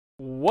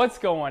What's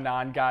going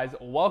on, guys?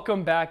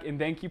 Welcome back and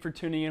thank you for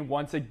tuning in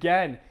once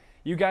again.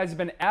 You guys have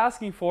been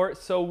asking for it,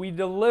 so we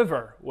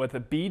deliver with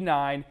a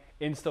B9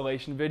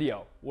 installation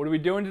video. What are we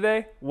doing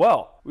today?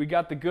 Well, we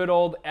got the good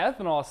old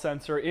ethanol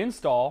sensor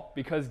install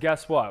because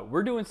guess what?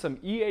 We're doing some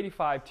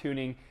E85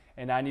 tuning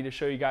and I need to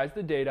show you guys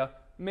the data,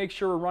 make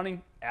sure we're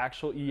running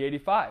actual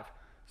E85.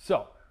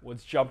 So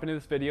let's jump into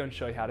this video and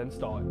show you how to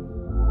install it.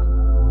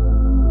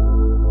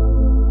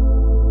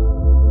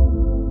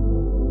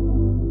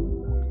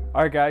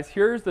 All right guys,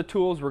 here's the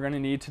tools we're gonna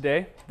need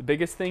today. The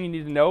biggest thing you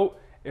need to note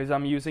is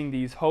I'm using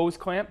these hose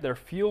clamp. They're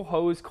fuel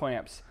hose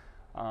clamps.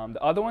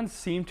 The other ones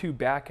seem to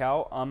back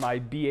out. On my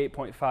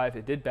B8.5,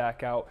 it did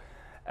back out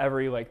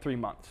every like 3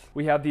 months.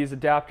 We have these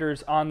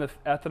adapters on the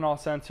ethanol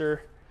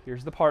sensor.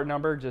 Here's the part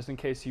number, just in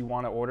case you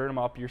wanna order them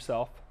up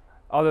yourself.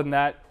 Other than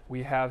that,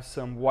 we have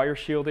some wire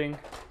shielding,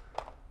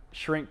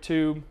 shrink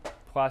tube,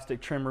 plastic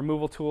trim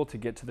removal tool to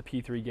get to the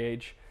P3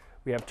 gauge.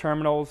 We have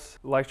terminals,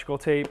 electrical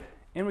tape,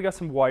 and we got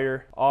some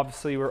wire.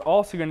 Obviously, we're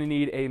also gonna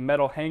need a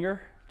metal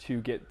hanger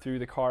to get through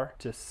the car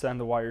to send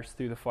the wires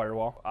through the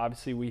firewall.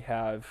 Obviously, we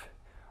have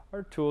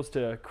our tools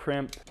to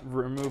crimp,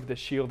 remove the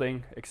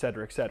shielding,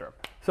 etc., etc.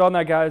 So on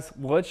that, guys,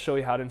 let's show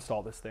you how to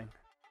install this thing.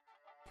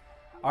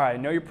 All right, I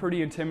know you're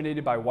pretty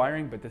intimidated by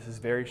wiring, but this is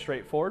very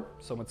straightforward,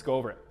 so let's go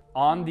over it.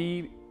 On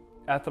the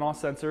ethanol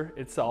sensor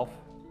itself,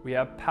 we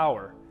have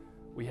power,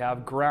 we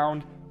have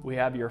ground, we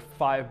have your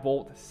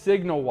 5-volt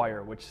signal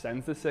wire, which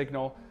sends the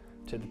signal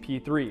to the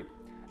P3.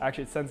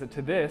 Actually, it sends it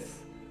to this,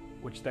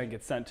 which then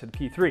gets sent to the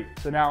P3.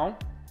 So now,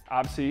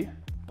 obviously,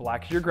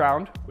 black is your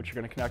ground, which you're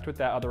gonna connect with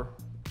that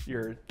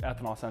your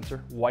ethanol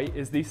sensor. White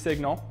is the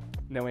signal,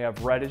 and then we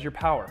have red is your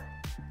power.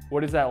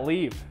 What does that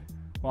leave?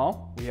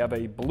 Well, we have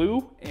a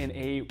blue and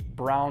a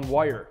brown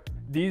wire.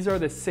 These are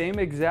the same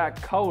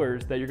exact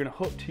colors that you're gonna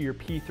hook to your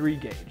P3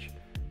 gauge.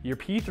 Your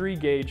P3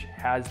 gauge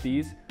has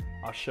these.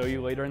 I'll show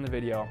you later in the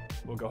video.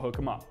 We'll go hook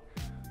them up.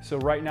 So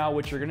right now,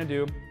 what you're gonna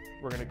do,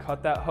 we're gonna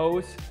cut that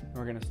hose, and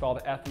we're gonna install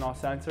the ethanol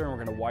sensor, and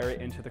we're gonna wire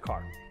it into the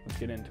car. Let's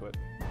get into it.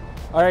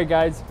 All right,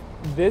 guys,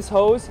 this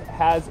hose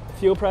has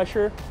fuel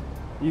pressure.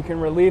 You can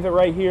relieve it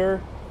right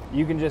here.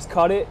 You can just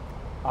cut it.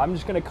 I'm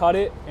just gonna cut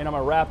it, and I'm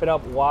gonna wrap it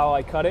up while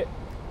I cut it.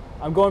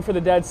 I'm going for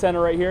the dead center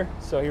right here,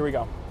 so here we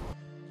go.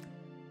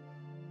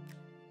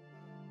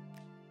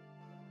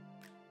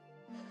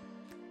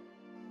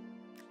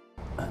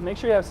 Make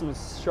sure you have some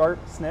sharp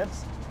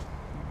snips.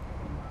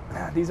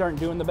 These aren't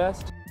doing the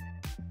best.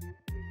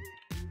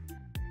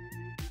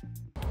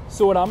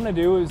 So what I'm gonna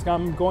do is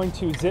I'm going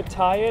to zip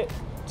tie it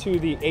to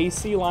the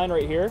AC line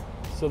right here.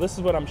 So this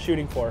is what I'm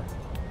shooting for,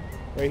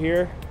 right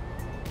here.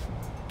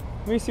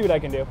 Let me see what I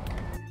can do.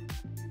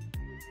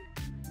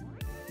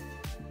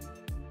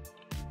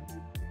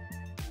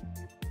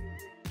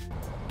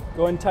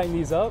 Go ahead and tighten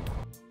these up.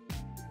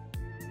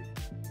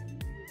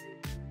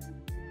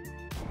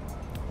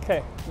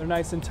 Okay, they're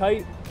nice and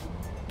tight,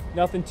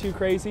 nothing too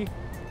crazy.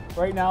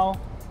 Right now,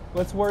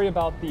 let's worry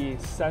about the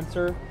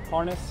sensor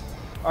harness.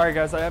 All right,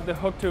 guys, I have the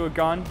hook to a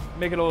gun,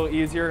 make it a little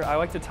easier. I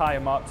like to tie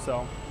them up,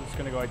 so I'm just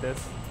gonna go like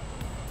this.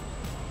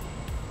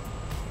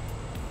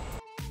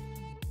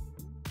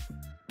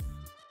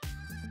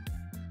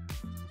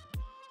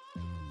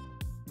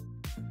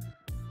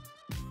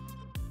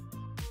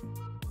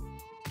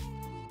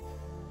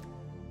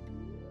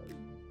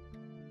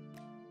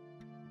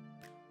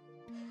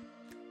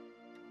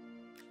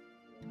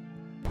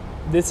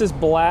 This is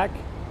black,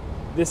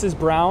 this is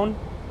brown.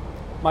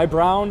 My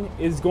brown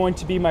is going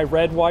to be my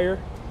red wire.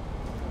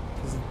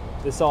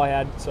 This is all I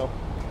had, so.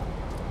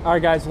 All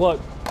right, guys, look.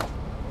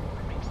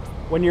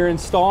 When you're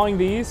installing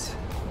these,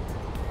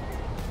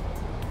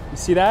 you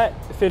see that?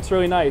 It fits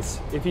really nice.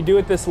 If you do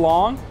it this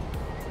long,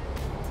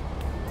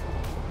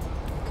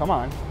 come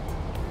on.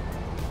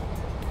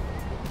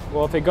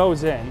 Well, if it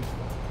goes in,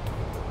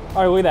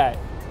 all right, look at that.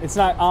 It's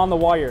not on the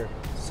wire.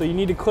 So you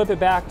need to clip it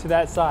back to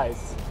that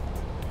size.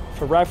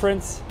 For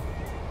reference,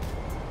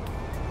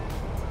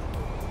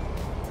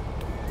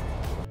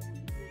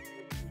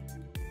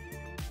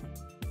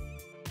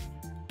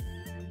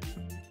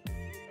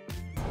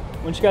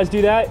 once you guys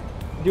do that,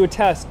 do a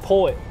test,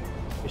 pull it.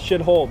 It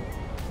should hold.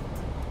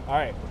 All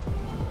right,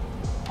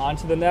 on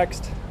to the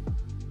next.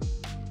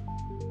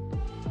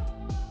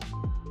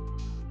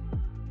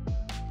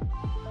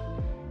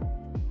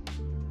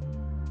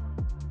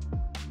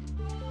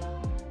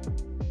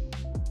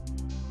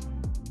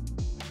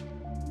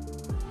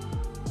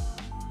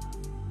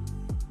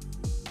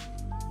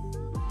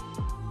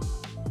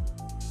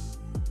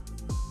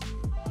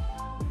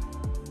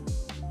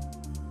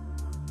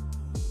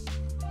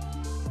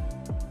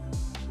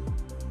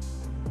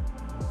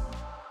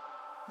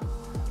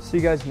 So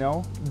you guys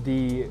know,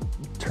 the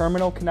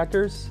terminal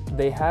connectors,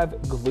 they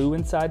have glue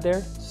inside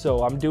there.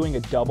 So I'm doing a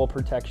double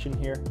protection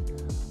here.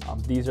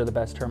 These are the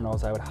best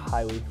terminals. I would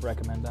highly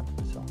recommend them.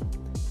 So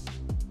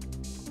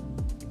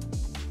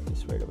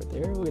just right over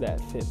there, look at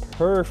that, fit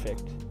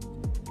perfect.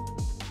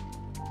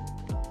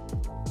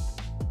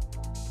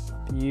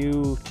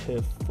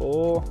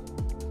 Beautiful.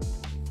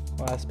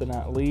 Last but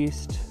not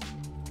least,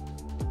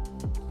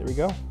 There we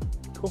go.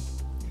 Cool.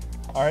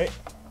 All right.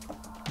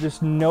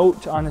 Just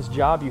note on this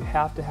job, you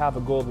have to have a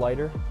gold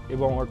lighter. It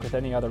won't work with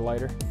any other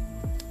lighter.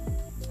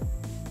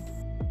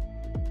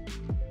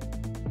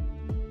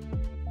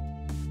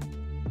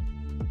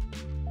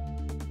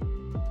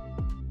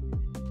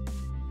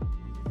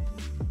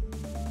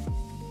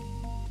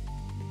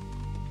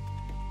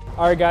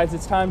 All right, guys,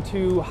 it's time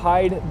to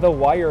hide the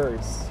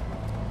wires.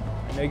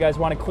 I know you guys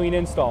want a clean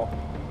install.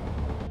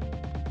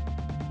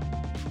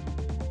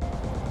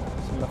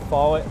 So I'm gonna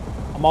follow it.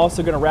 I'm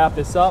also gonna wrap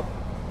this up,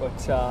 but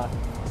let's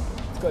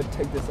go ahead and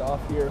take this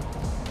off here,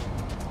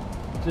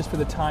 just for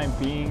the time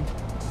being.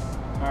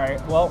 All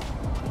right, well,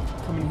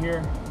 come in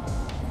here.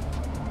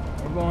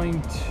 We're going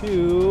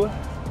to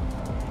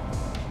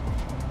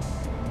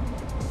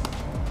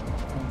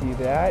do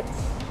that.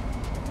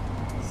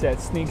 So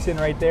that sneaks in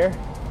right there.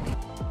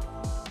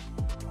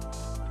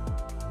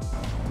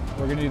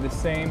 We're gonna do the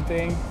same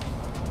thing.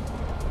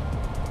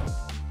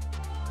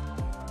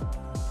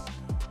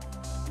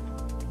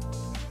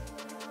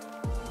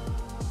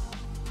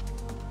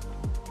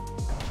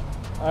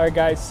 All right,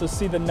 guys, so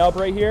see the nub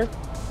right here?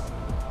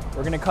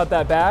 We're gonna cut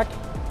that back.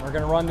 We're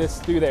gonna run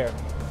this through there,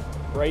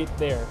 right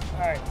there.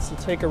 All right, so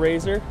take a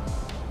razor.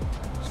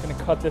 Just gonna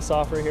cut this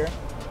off right here.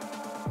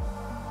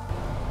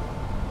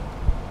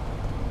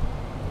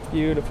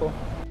 Beautiful.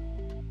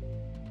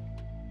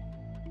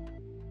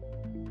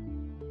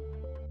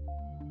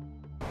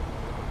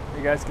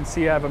 You guys can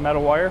see I have a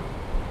metal wire.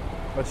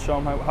 Let's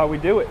show them how we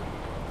do it.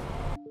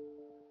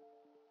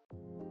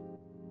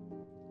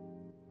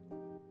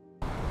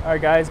 All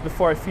right, guys,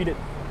 before I feed it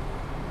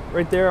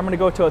right there, I'm gonna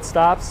go till it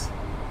stops.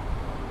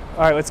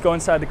 All right, let's go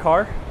inside the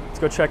car. Let's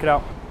go check it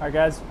out. All right,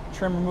 guys,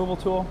 trim removal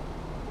tool.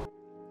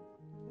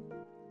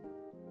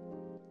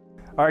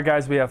 All right,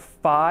 guys, we have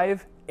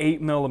 5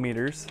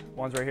 8mm.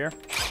 One's right here.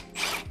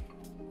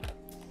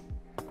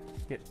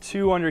 Get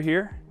 2 under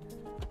here,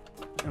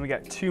 and we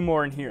got 2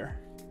 more in here.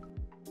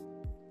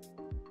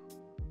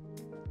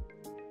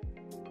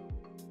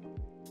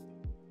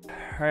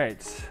 All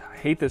right, I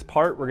hate this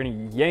part. We're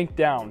gonna yank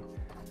down.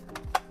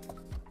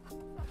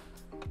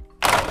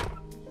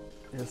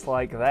 Just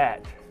like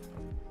that.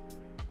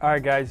 All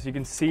right, guys, you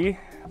can see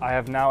I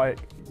have now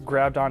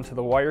grabbed onto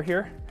the wire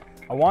here.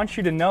 I want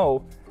you to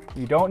know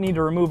you don't need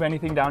to remove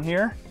anything down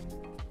here.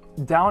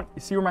 Down,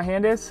 you see where my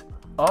hand is?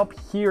 Up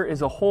here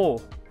is a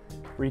hole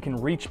where you can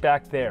reach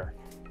back there.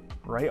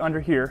 Right under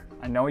here.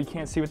 I know you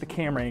can't see with the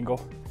camera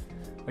angle.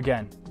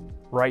 Again,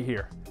 right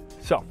here.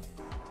 So,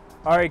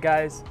 all right,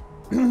 guys.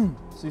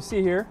 So you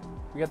see here,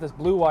 we got this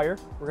blue wire.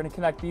 We're gonna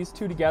connect these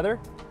 2 together.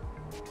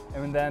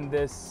 And then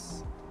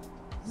this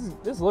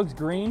looks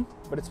green,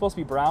 but it's supposed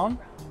to be brown.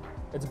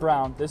 It's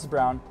brown, this is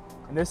brown,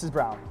 and this is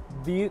brown.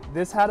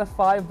 This had a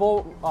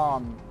 5-volt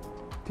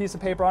piece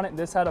of paper on it, and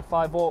this had a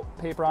 5-volt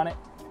paper on it.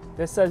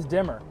 This says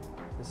dimmer.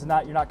 This is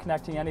not, you're not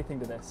connecting anything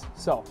to this.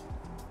 So,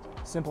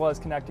 simple as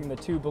connecting the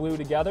 2 blue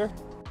together.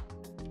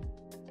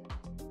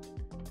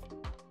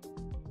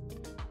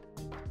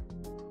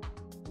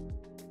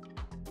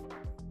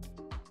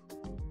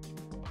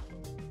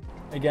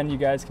 Again, you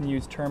guys can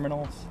use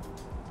terminals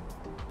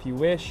if you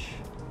wish.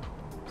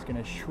 Just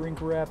gonna shrink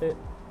wrap it.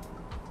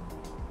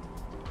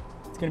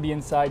 It's gonna be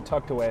inside,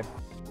 tucked away.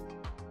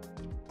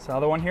 This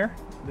other one here,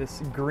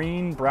 this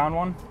green, brown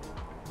one.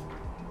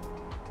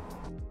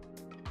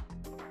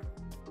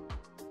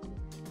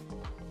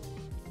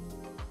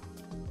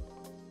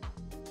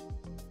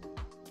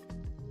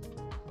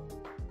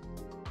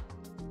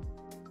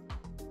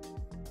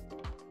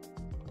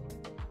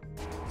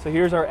 So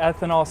here's our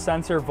ethanol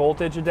sensor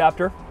voltage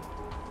adapter.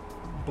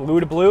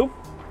 Blue to blue,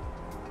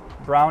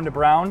 brown to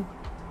brown.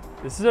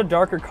 This is a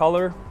darker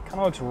color, kind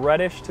of looks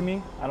reddish to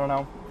me, I don't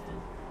know.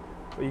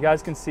 But you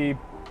guys can see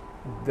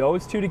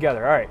those 2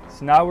 together. All right,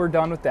 so now we're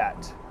done with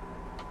that.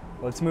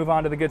 Let's move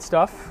on to the good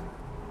stuff.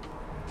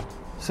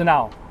 So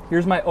now,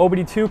 here's my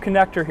OBD2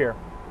 connector here.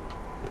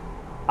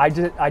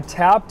 I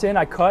tapped in,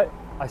 I cut,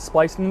 I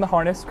spliced in the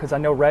harness because I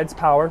know red's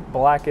power,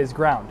 black is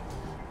ground.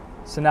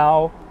 So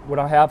now what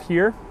I have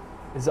here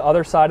is the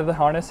other side of the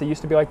harness. It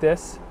used to be like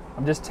this.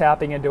 I'm just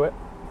tapping into it.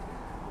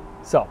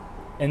 So,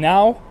 and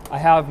now I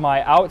have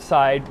my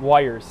outside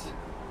wires.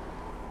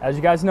 As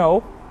you guys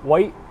know,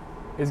 white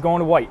is going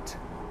to white.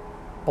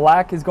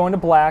 Black is going to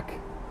black.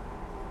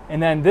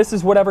 And then this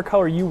is whatever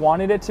color you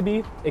wanted it to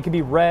be. It could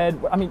be red.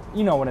 I mean,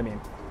 you know what I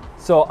mean.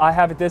 So I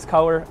have it this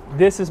color.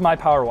 This is my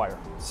power wire.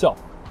 So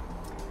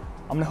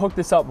I'm gonna hook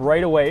this up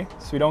right away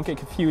so we don't get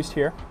confused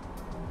here.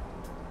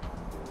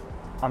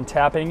 I'm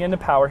tapping into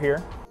power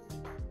here.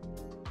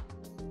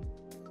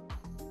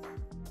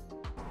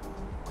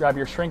 Grab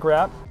your shrink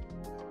wrap.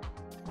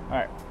 All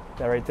right,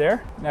 that right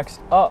there.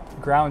 Next up,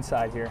 ground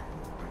side here.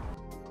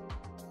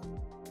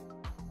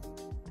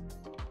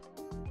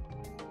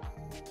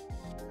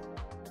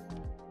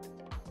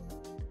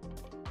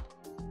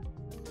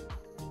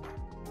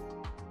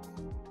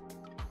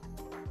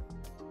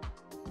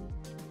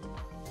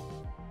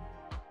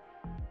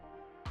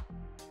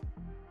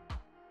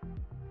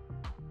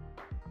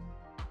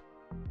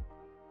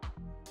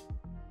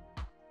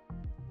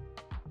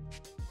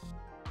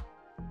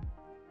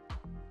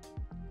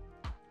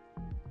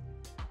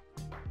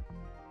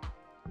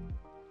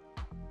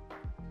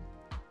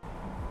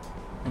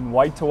 and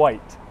white to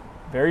white.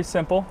 Very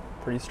simple,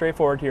 pretty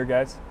straightforward here,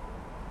 guys.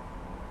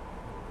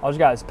 All you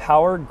got is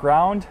power,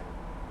 ground,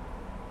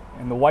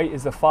 and the white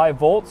is the 5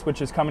 volts,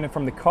 which is coming in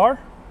from the car.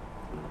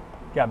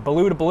 You got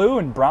blue to blue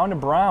and brown to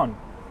brown.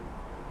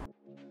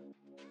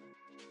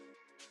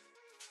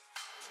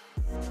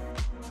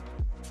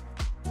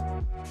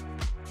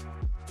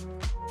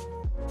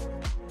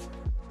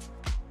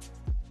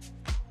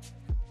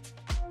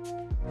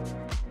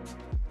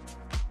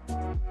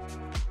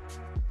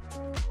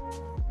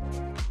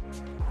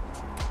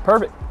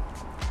 Perfect.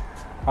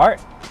 All right,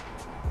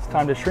 it's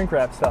time to shrink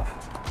wrap stuff.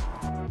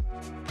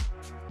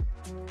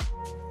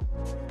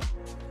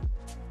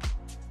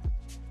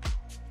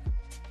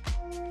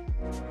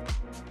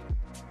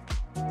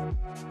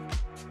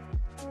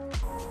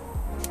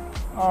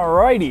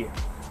 Alrighty,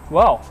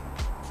 well,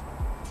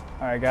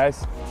 all right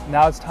guys,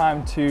 now it's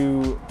time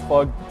to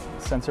plug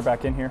the sensor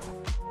back in here.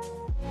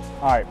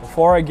 All right,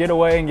 before I get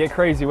away and get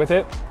crazy with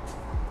it,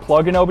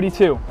 plug in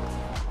OBD2.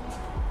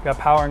 Got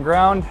power and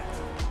ground.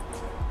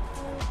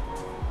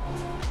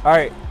 All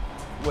right,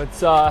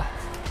 let's all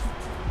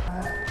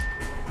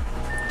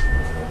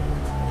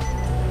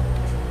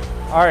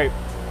right,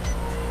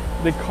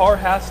 the car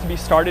has to be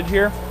started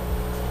here.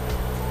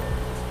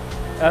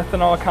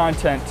 Ethanol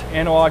content,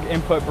 analog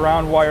input,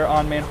 brown wire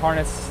on main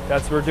harness.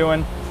 That's what we're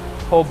doing.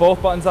 Hold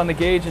both buttons on the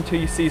gauge until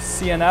you see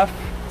CNF.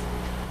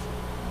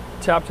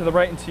 Tap to the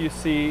right until you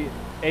see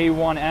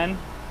A1N.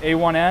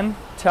 A1N.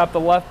 Tap the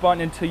left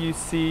button until you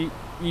see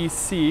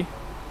EC.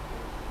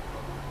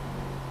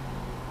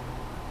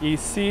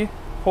 EC.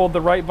 Hold the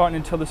right button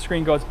until the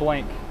screen goes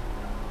blank.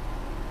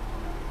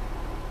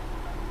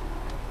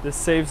 This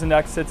saves and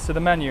exits to the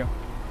menu.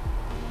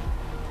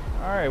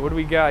 All right, what do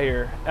we got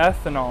here?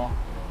 Ethanol.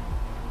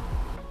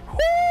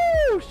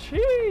 Woo,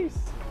 jeez.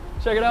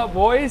 Check it out,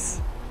 boys.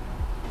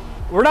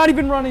 We're not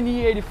even running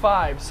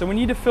E85, so we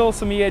need to fill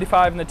some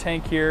E85 in the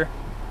tank here.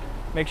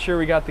 Make sure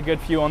we got the good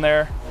fuel in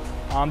there.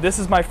 This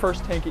is my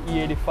first tank at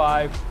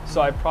E85,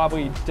 so I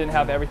probably didn't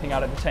have everything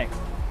out of the tank.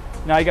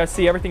 Now you guys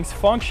see everything's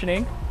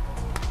functioning.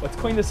 Let's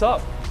clean this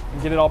up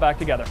and get it all back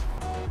together.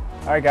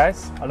 All right,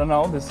 guys, I don't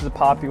know, this is a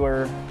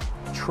popular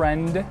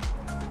trend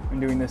when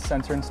doing this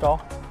sensor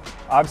install.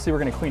 Obviously, we're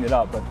gonna clean it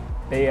up, but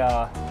they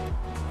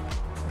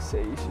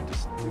say you should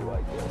just do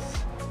like this.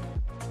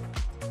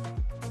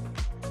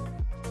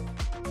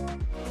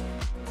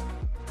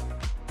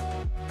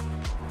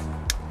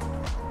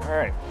 All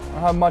right, I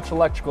don't have much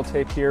electrical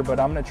tape here, but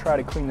I'm gonna try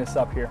to clean this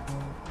up here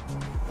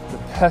the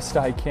best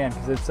I can,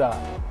 because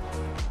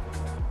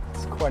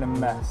it's quite a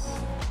mess.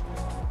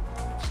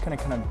 Just gonna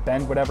kind of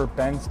bend whatever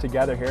bends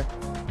together here.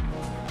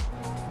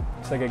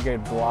 Looks like a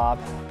good blob.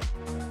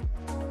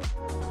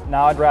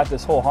 Now I'd wrap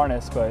this whole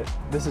harness, but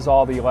this is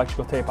all the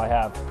electrical tape I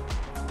have.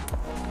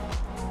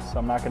 So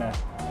I'm not gonna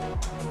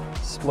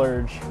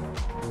splurge.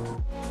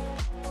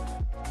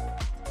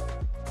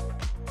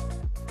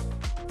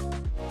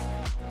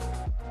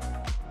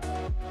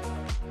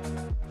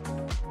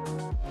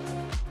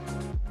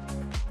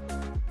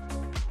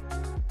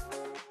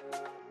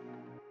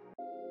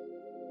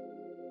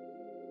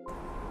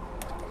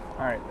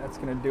 All right, that's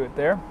gonna do it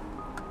there.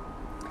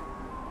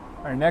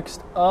 All right,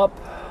 next up.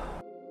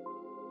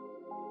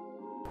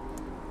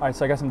 All right,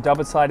 so I got some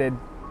double-sided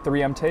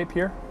 3M tape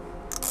here.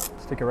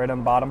 Stick it right on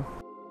the bottom.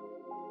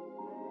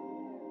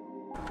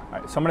 All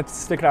right, so I'm gonna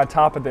stick it on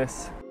top of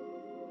this.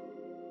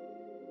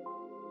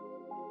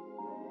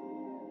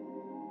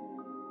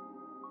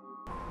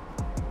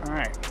 All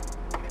right,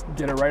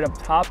 get it right up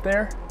top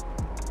there.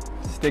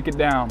 Stick it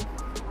down.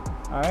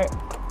 All right,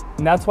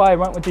 and that's why I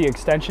went with the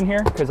extension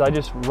here, because I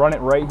just run it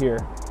right here,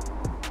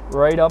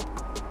 right up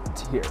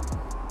to here.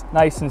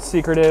 Nice and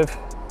secretive.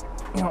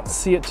 You don't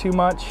see it too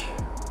much.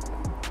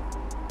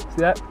 See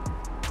that?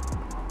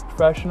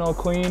 Professional,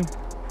 clean.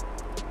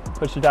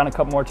 Push it down a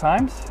couple more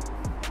times.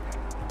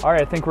 All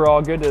right, I think we're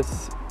all good to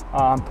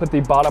put the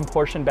bottom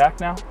portion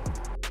back now.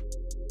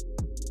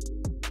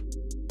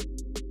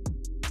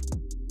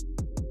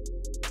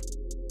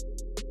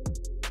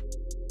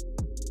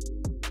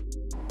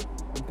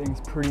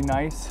 Everything's pretty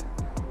nice.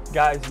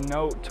 Guys,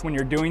 note when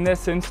you're doing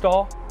this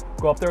install,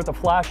 go up there with a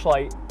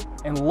flashlight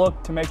and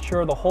look to make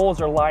sure the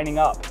holes are lining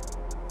up.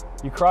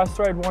 You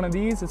cross-thread one of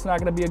these, it's not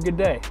gonna be a good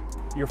day.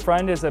 Your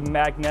friend is a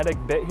magnetic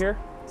bit here.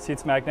 See,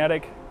 it's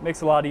magnetic,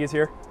 makes it a lot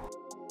easier.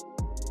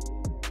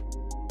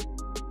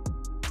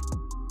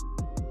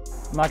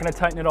 I'm not gonna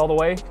tighten it all the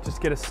way,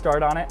 just get a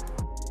start on it.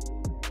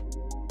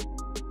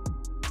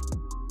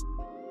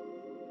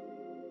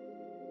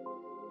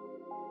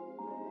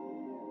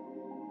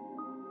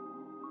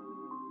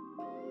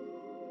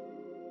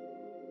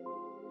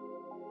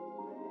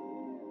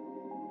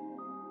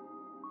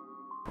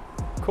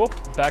 Cool,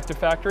 back to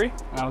factory.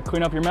 Now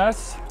clean up your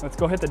mess. Let's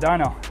go hit the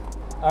dyno.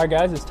 All right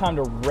guys, it's time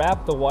to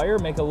wrap the wire,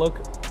 make it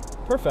look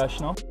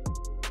professional.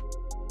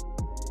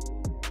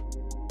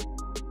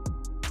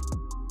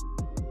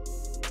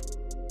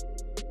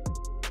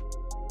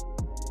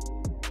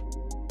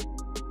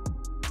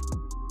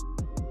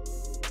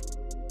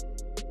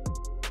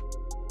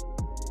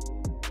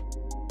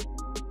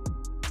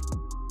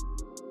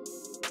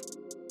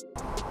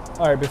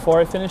 All right, before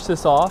I finish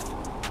this off,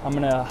 I'm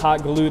gonna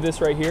hot glue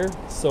this right here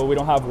so we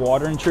don't have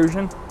water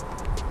intrusion.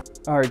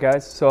 All right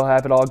guys, so I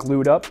have it all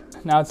glued up.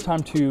 Now it's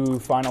time to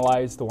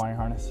finalize the wiring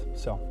harness.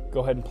 So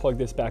go ahead and plug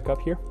this back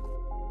up here.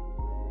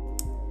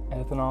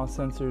 Ethanol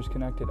sensor is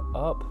connected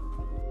up.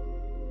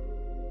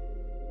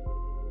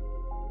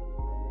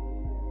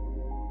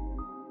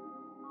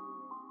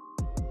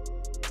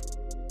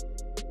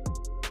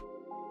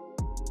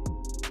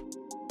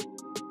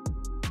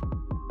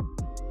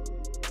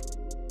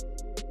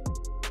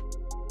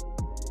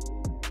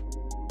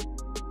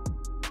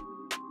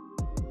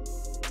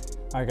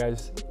 All right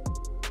guys,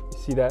 you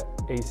see that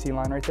AC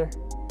line right there?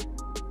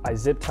 I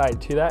zip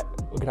tied to that.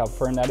 Look at how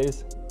firm that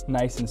is.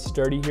 Nice and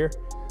sturdy here.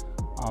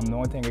 The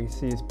only thing I can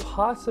see is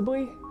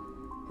possibly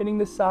hitting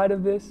the side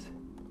of this.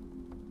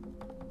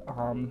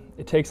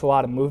 It takes a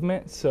lot of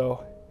movement,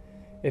 so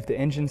if the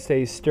engine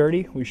stays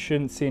sturdy, we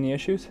shouldn't see any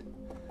issues.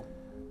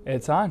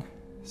 It's on.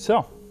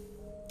 So,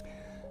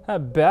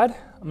 not bad.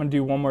 I'm gonna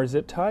do one more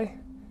zip tie.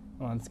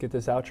 Let's get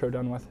this outro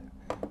done with.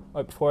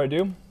 But before I do,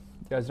 you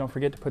guys don't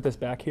forget to put this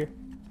back here.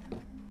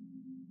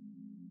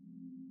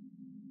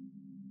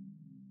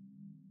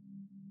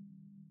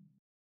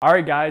 All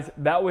right guys,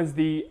 that was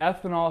the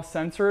ethanol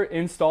sensor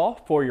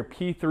install for your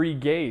P3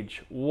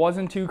 gauge.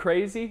 Wasn't too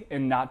crazy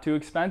and not too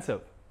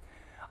expensive.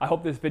 I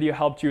hope this video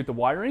helped you with the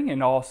wiring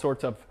and all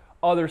sorts of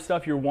other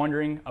stuff you're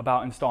wondering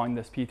about installing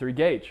this P3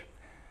 gauge.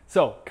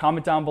 So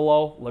comment down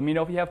below, let me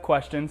know if you have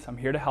questions. I'm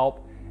here to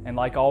help. And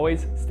like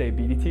always, stay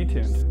BDT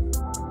tuned.